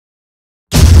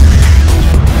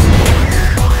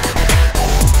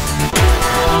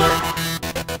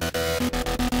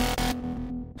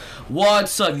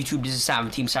What's up, YouTube? This is Sam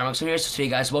from Team Samrox here. So today,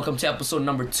 guys, welcome to episode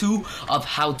number 2 of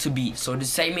How to Beat. So this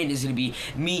segment is gonna be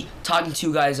me talking to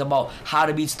you guys about how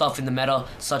to beat stuff in the meta,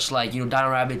 such like Dino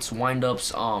Rabbits,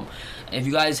 windups. If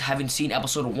you guys haven't seen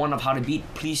episode 1 of How to Beat,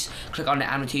 please click on the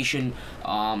annotation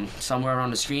somewhere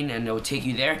around the screen, and it will take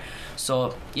you there.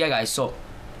 So yeah, guys. So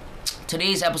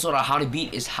today's episode of How to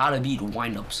Beat is how to beat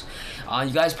windups.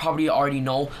 You guys probably already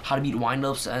know how to beat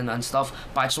windups and stuff,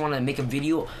 but I just want to make a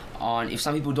video on if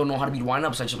some people don't know how to beat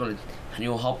windups. I just want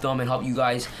to help them and help you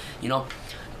guys,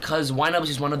 because windups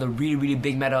is one of the really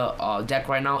big meta deck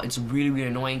right now. It's really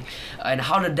annoying. And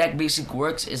how the deck basically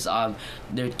works is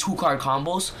they're 2-card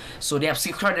combos. So they have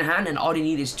 6 cards in hand, and all they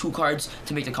need is 2 cards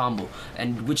to make the combo,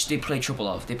 and which they play triple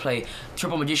of. They play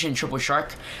triple magician, triple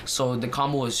shark. So the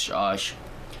combo is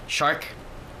shark.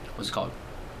 What's it called?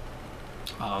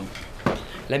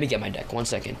 Let me get my deck 1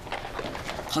 second,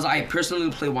 because I personally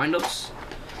play windups,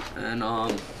 and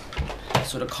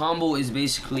so the combo is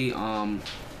basically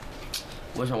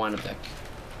where's my windup deck?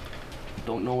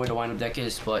 Don't know where the windup deck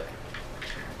is, but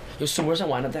so where's my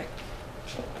windup deck?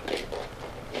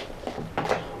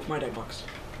 My deck box.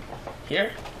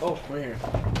 Here? Oh, right here.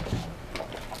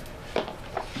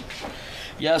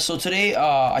 Yeah. So today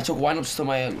I took windups to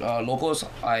my locals.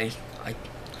 I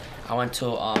went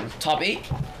to top 8.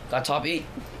 Got top 8.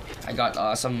 I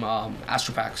got some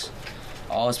Astro packs.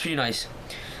 Oh, it's pretty nice.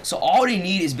 So all they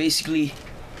need is basically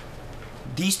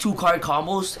these 2-card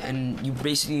combos, and you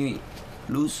basically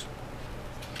lose.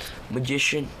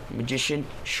 Magician,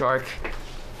 shark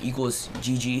equals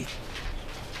GG.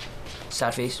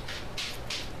 Sad face.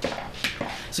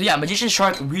 So yeah, magician,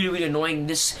 shark, really annoying.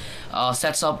 This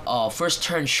sets up first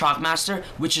turn Shockmaster,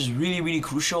 which is really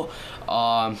crucial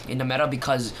in the meta,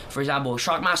 because for example,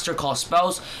 Shockmaster calls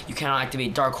spells. You cannot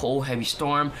activate Dark Hole, Heavy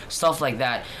Storm, stuff like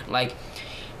that. Like,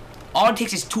 all it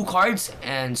takes is 2 cards,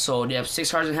 and so they have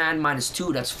 6 cards in hand, minus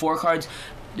 2, that's 4 cards.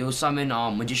 They will summon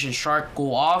magician, shark,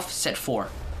 go off, set 4.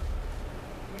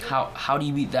 How do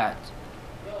you beat that?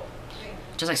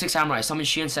 Just like 6 samurai, summon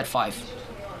Shion, set 5.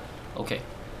 Okay.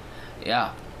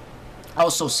 Yeah.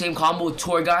 Also, same combo with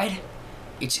tour guide.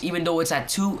 It's, even though it's at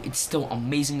 2, it's still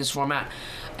amazing, this format.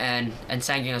 And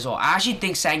Sangan as well. I actually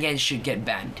think Sangan should get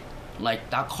banned.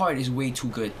 Like, that card is way too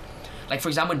good. Like, for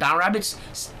example, Dino Rabbits,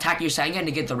 attack your Sangan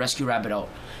to get the rescue rabbit out.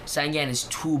 Sangan is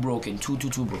too broken, too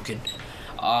broken.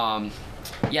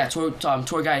 Yeah,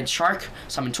 tour guide shark,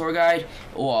 summon tour guide,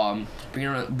 or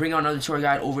bring on another tour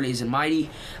guide, overlay Zen Mighty,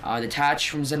 detach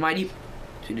from Zen Mighty.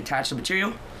 So you detach the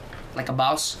material like a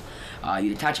boss.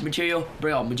 You detach the material,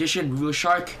 bring out magician, reveal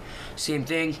shark, same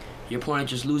thing. Your opponent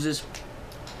just loses.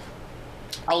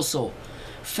 Also,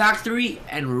 factory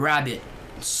and rabbit,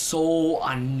 so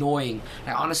annoying.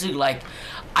 Like, honestly, like,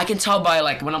 I can tell by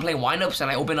like when I'm playing windups and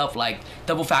I open up like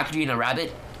double factory and a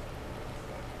rabbit.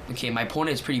 Okay, my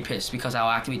opponent is pretty pissed because I'll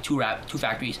activate 2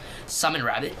 factories, summon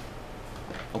rabbit.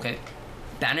 Okay,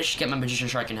 banish, get my magician,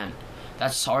 shark in hand.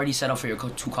 That's already set up for your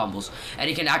 2 combos, and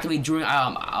it can activate during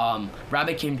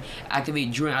rabbit can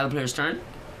activate during either player's turn,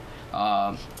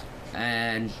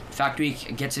 and factory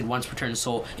gets it once per turn.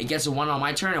 So it gets it 1 on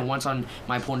my turn and once on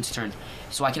my opponent's turn.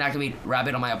 So I can activate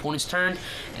rabbit on my opponent's turn,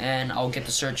 and I'll get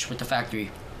the search with the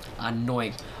factory.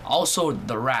 Annoying. Also,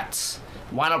 the rats.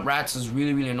 Wind up rats is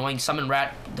really annoying. Summon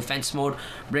rat, defense mode,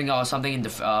 bring out something in the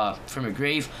from your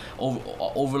grave,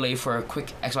 overlay for a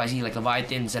quick XYZ like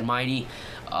Leviathan, Zen Mighty,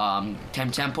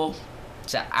 Tempo,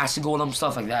 Acid Golem,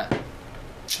 stuff like that.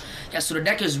 Yeah, so the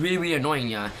deck is really annoying,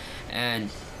 yeah. And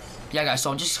yeah, guys, so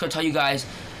I'm just gonna tell you guys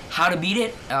how to beat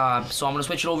it. So I'm gonna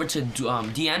switch it over to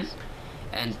DN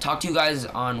and talk to you guys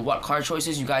on what card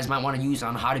choices you guys might want to use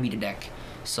on how to beat the deck.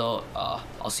 So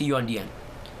I'll see you on DN.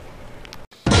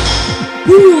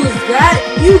 Who's that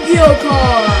YuGiOh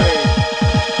card?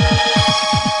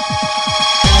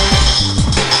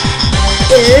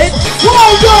 It's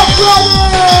YuGiOh Brothers!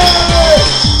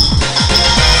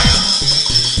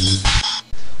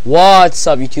 What's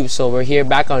up, YouTube? So we're here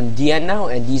back on DN now,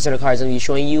 and these are the cards I'm going to be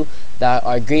showing you that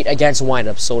are great against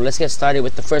windups. So let's get started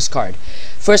with the first card.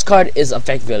 First card is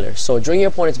Effect Veiler. So during your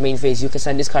opponent's main phase, you can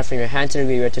send this card from your hand to the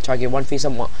graveyard to target one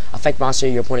face-up effect monster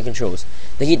your opponent controls.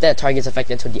 Negate that target's effect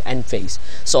until the end phase.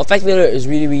 So Effect Veiler is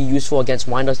really useful against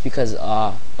windups because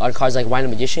on cards like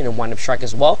Windup Magician and Windup Shark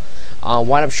as well.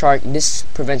 Windup Shark, this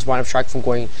prevents Windup Shark from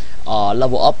going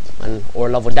level up or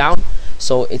level down.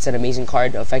 So it's an amazing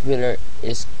card. Effect Veiler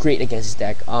is great against this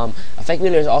deck. Effect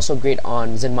Veiler is also great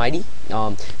on Zen Mighty.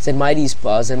 Zen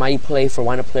Mighty play for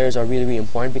windup players are really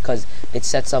important because it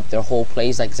sets up their whole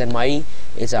plays. Like Zen Mighty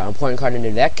is an important card in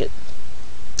the deck.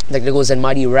 Like there goes Zen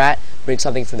Mighty Rat, break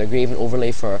something from the grave and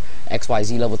overlay for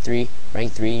XYZ level 3,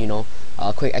 rank 3, you know.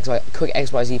 quick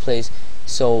XYZ plays.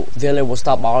 So Veiler will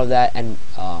stop all of that, and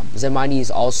Zenmani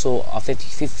is also a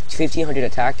 1500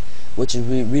 attack, which is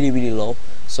really low.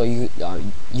 So you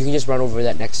can just run over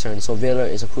that next turn. So Veiler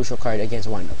is a crucial card against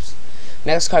windups.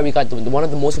 Next card we got one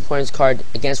of the most important card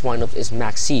against windups is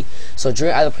Max C. So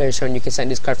during either player's turn, you can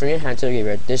send this card from your hand to the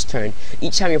graveyard this turn.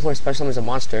 Each time your opponent special summons a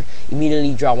monster,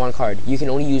 immediately draw one card. You can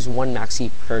only use one Max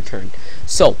C per turn.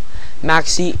 So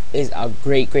Max C is a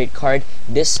great card.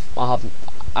 This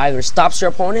either stops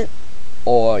your opponent,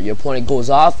 or your opponent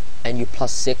goes off and you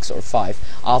plus 6 or 5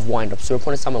 off windup. So your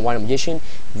opponent summon Windup Magician,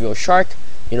 reveal Shark,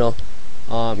 can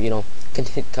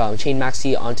chain Max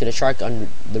C onto the Shark on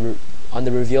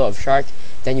the reveal of Shark.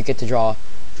 Then you get to draw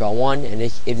one, and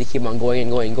if they keep on going,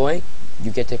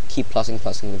 you get to keep plussing.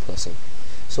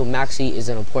 So Max C is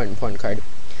an important card.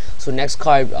 So next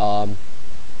card,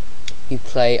 we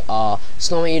play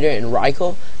Snowman Eater and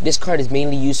YuGiOh. This card is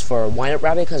mainly used for Windup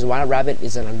Rabbit, because Windup Rabbit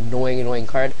is an annoying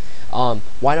card.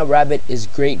 Windup Rabbit is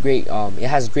great. It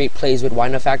has great plays with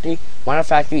Windup Factory. Windup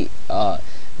Factory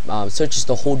searches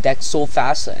the whole deck so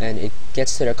fast, and it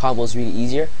gets to their combos really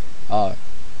easier.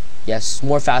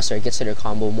 More faster. It gets to their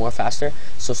combo more faster.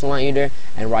 So Snowman Eater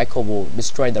and YuGiOh will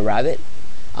destroy the rabbit.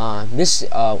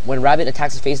 When rabbit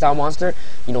attacks a face down monster,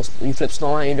 you flip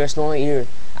Snowman Eater. Snowman Eater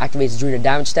activates during the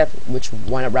damage step, which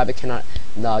Windup Rabbit cannot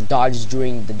dodge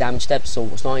during the damage step. So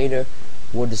Snowman Eater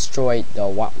will destroy the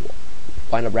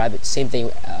Windup Rabbit. Same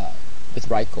thing with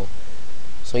YuGiOh.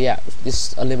 So yeah,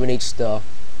 this eliminates the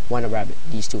Windup Rabbit,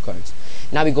 these two cards.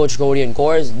 Now we go to Chakotay and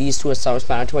Gores. These two are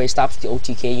self-explanatory. Stops the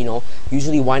OTK.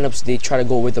 Usually windups, they try to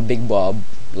go with a big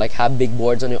have big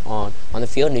boards on the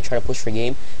field, and they try to push for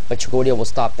game. But Chakotay will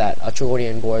stop that. Chakotay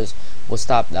and Gores will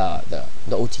stop the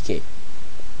OTK.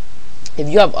 If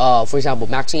you have for example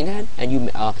Maxi in hand, and you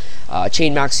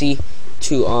chain Maxi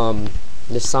to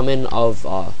the summon of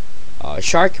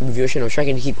Shark, reversion of Shark,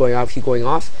 and keep going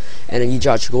off, and then you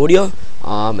draw Chakotay,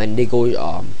 and they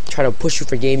go try to push you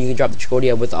for game. You can drop the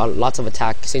Chakotay with lots of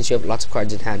attack, since you have lots of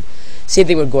cards in hand. Same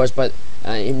thing with Gores, but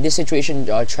in this situation,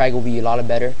 Trag will be a lot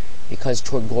better, because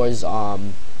toward Gores, Gores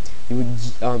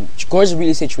is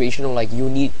really situational. Like, you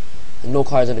need no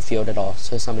cards on the field at all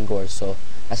to summon Gores. So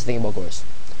that's the thing about Gores.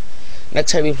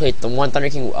 Next time we play the one Thunder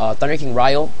King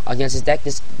YuGiOh against his deck.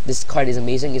 This card is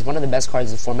amazing. It's one of the best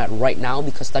cards in the format right now,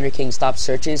 because Thunder King stops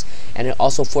searches, and it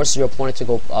also forces your opponent to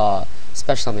go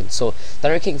special summon. So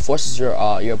Thunder King forces your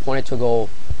opponent to go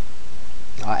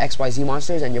XYZ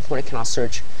monsters, and your opponent cannot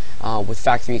search with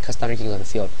Factory, because Thunder King is on the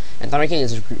field. And Thunder King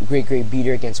is a great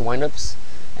beater against windups.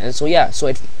 And so yeah,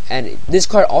 and this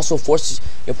card also forces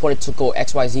your opponent to go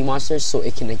XYZ monsters, so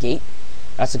it can negate.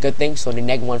 That's a good thing. So they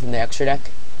neg 1 from the extra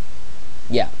deck.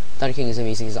 Yeah, Thunder King is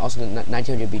amazing. He's also a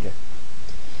 1900 beater.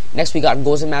 Next we got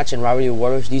Gozen Match and Rivalry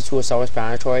Warriors. These two are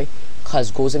self-explanatory,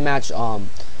 because Gozen Match,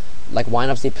 like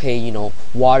windups, they play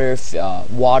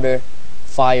water,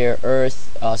 fire,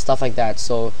 earth, stuff like that.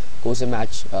 So Gozen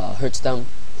Match hurts them.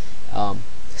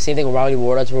 Same thing with Rivalry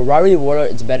Warrior. So Rivalry Warrior,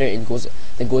 it's better than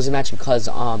Gozen Match, because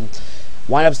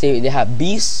windups, they have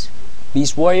Beast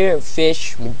Warrior,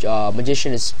 Fish,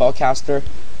 Magician is Spellcaster,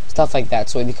 stuff like that.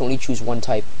 So they can only choose one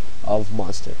type of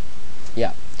monster.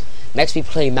 Yeah. Next we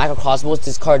play Macrocosmos.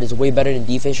 This card is way better than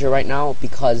D-Fisher right now,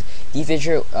 because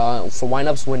D-Fisher, for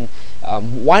windups, when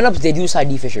windups, they do side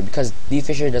D-Fisher, because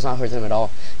D-Fisher does not hurt them at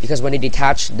all, because when they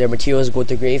detach, their materials go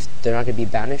to grave, they're not going to be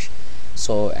banished.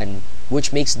 So, and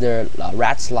which makes their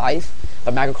rats live.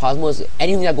 But Macrocosmos,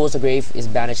 anything that goes to grave is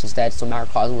banished instead. So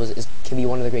Macrocosmos can be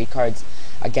one of the great cards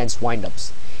against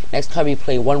windups. Next card we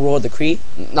play one Roar of the Kree,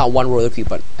 not one Roar of the Kree,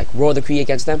 but like Roar of the Kree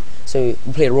against them. So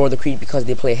we play Roar of the Kree because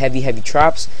they play heavy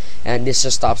traps, and this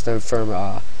just stops them from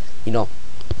the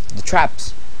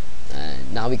traps.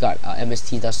 And now we got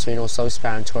MST, that's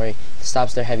self-explanatory,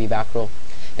 stops their heavy back row.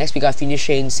 Next we got Phoenix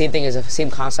Shane,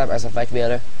 same concept as Effect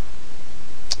Veiler.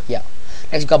 Yeah.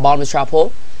 Next we got Bottomless Trap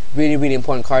Hole. Really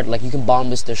important card. Like, you can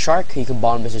bottomless the Shark, you can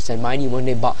bottomless your Zenmani.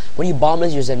 When you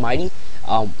bottomless your Zenmani,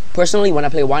 personally, when I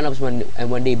play windups,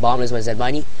 when they bottomless my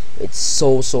Zenmani, it's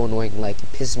so annoying. Like, it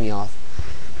pisses me off.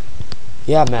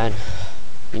 Yeah, man.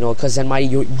 Because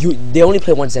Zenmani, they only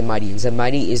play one Zenmani, and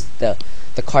Zenmani is the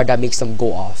card that makes them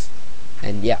go off.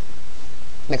 And yeah.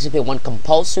 Next we play one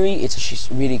Compulsory. It's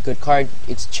a really good card.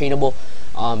 It's chainable.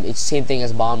 It's same thing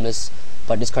as bottomless,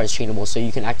 but this card is chainable, so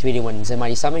you can activate it when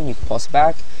Zenmani summon. You can pulse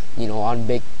back. On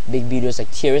big beaters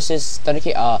like Tiaruses.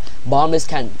 Bottomless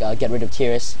can't get rid of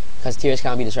Tiarus, because Tiarus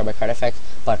cannot be destroyed by card effect,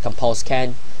 but Compulse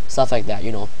can. stuff like that.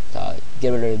 You know,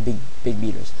 get rid of the big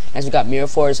beaters. Next we got Mirror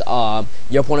Force.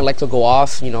 Your opponent like to go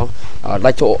off. You know,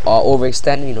 like to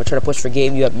overextend. You know, try to push for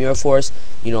game. You have Mirror Force.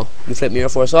 You know, you flip Mirror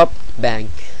Force up, bang,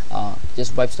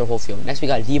 just wipes the whole field. Next we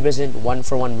got Deprison,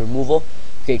 1-for-1 removal.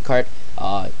 Great card.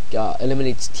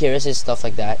 Eliminates terraces, stuff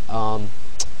like that.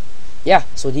 Yeah,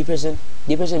 so Deprison,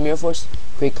 Mirror Force,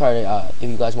 great card if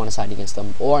you guys want to side against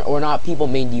them, or not. People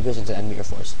main Deprison and Mirror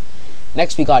Force.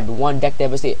 Next we got one Deck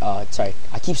Devastation. Sorry,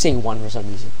 I keep saying one for some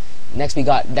reason. Next we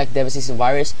got Deck Devastation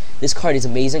Virus. This card is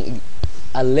amazing. It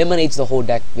eliminates the whole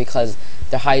deck because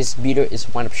the highest beater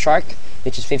is Wind Up Shark,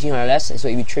 which is 1500 less. So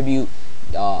if you tribute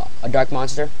a Dark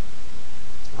Monster,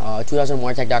 2000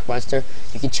 more attack Dark Monster,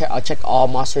 you can check all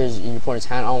monsters in your opponent's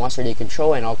hand, all monsters they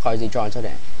control, and all cards they draw until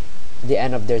the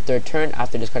end of their third turn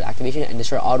after this card activation, and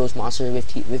destroy all those monsters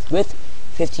with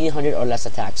 1500 or less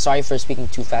attack. Sorry for speaking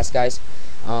too fast, guys.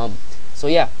 So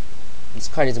yeah, this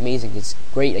card is amazing. It's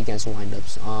great against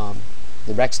windups.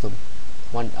 The wrecks them.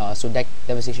 So Deck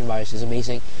Devastation Virus is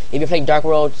amazing. If you're playing Dark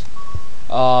Worlds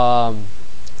or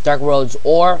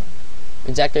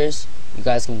Injectors, you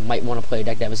guys might want to play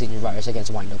Deck Devastation Virus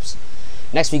against windups.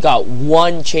 Next we got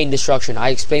one Chain Destruction. I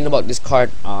explained about this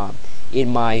card in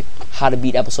my How to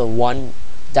Beat episode 1,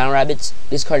 Down Rabbits.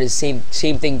 This card is same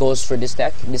thing goes for this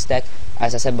deck. This deck,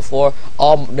 as I said before,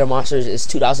 all their monsters is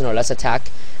 2000 or less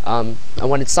attack. And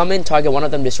when it's summoned, target one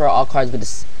of them, destroy all cards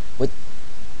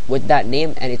with that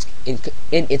name and it's in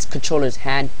its controller's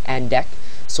hand and deck.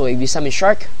 So if you summon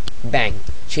Shark, bang,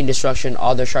 Chain Destruction,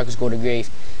 all their sharks go to grave,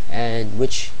 and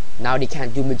which now they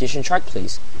can't do Magician Shark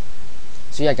plays.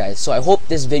 So yeah, guys, so I hope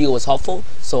this video was helpful.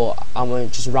 So I'm gonna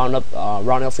just round up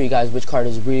for you guys which card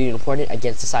is really important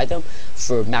against the side them.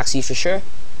 For Maxi for sure,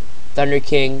 Thunder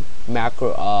King,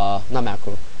 Macro, not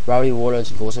Macro, Rowdy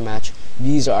Warlords, Ghost Match.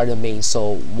 These are the main.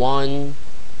 So 1,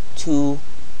 2,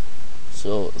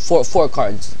 so four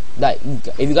cards. That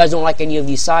if you guys don't like any of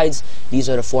these sides, these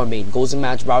are the 4 main: Ghost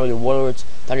Match, Rowdy Warlords,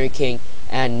 Thunder King,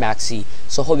 and Maxi.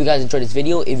 So hope you guys enjoyed this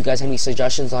video. If you guys have any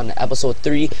suggestions on episode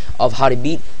 3 of How to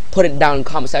Beat, put it down in the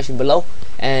comment section below.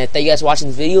 And thank you guys for watching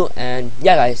this video. And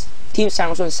yeah, guys, Team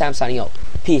Sam signing out.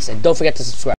 Peace, and don't forget to subscribe.